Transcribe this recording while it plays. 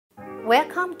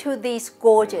Welcome to this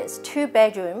gorgeous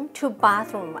 2-bedroom,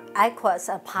 2-bathroom Aquas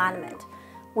apartment,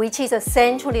 which is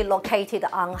centrally located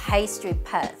on High Street,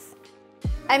 Perth.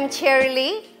 I'm Cherry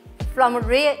Lee from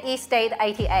Real Estate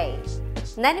 88.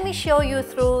 Let me show you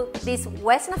through this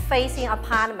western-facing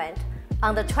apartment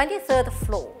on the 23rd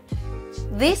floor.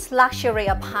 This luxury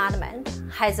apartment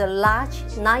has a large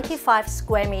 95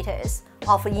 square meters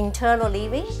of internal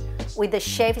living with a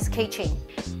chef's kitchen,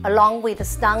 along with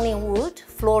stunning wood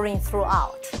flooring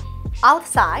throughout.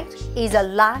 Outside is a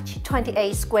large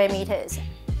 28 square meters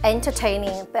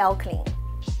entertaining balcony.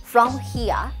 From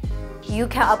here, you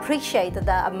can appreciate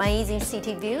the amazing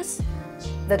city views,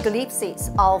 the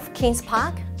glimpses of Kings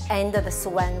Park and the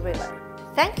Swan River.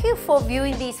 Thank you for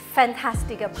viewing this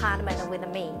fantastic apartment with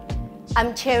me.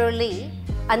 I'm Cherry Lee,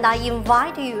 and I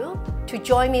invite you to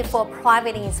join me for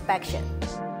private inspection.